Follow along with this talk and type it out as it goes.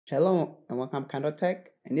Hello and welcome KahindoTech.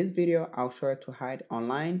 In this video, I'll show you to hide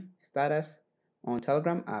online status on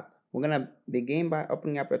Telegram app. We're gonna begin by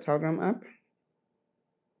opening up your Telegram app.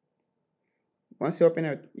 Once you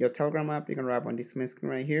open your Telegram app, you can wrap on this main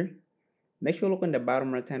screen right here. Make sure you look in the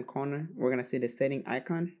bottom right hand corner. We're gonna see the setting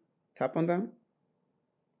icon. Tap on that.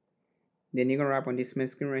 Then you're gonna wrap on this main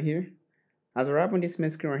screen right here. As I wrap on this main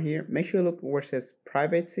screen right here, make sure you look where it says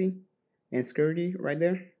privacy and security right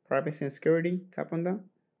there. Privacy and security. Tap on that.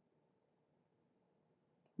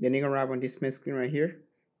 Then you're gonna wrap on this main screen right here.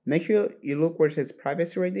 Make sure you look where it says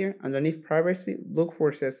privacy right there. Underneath privacy, look for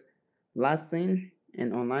it says last seen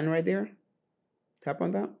and online right there. Tap on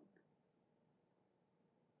that.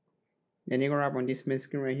 Then you're gonna wrap on this main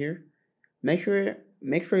screen right here. Make sure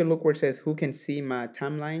you look where it says who can see my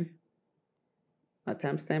timeline, my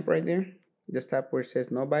timestamp right there. Just tap where it says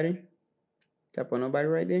nobody. Tap on nobody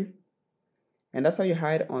right there. And that's how you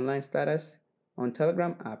hide online status on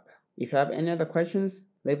Telegram app. If you have any other questions,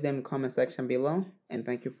 leave them in the comment section below, and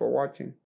thank you for watching.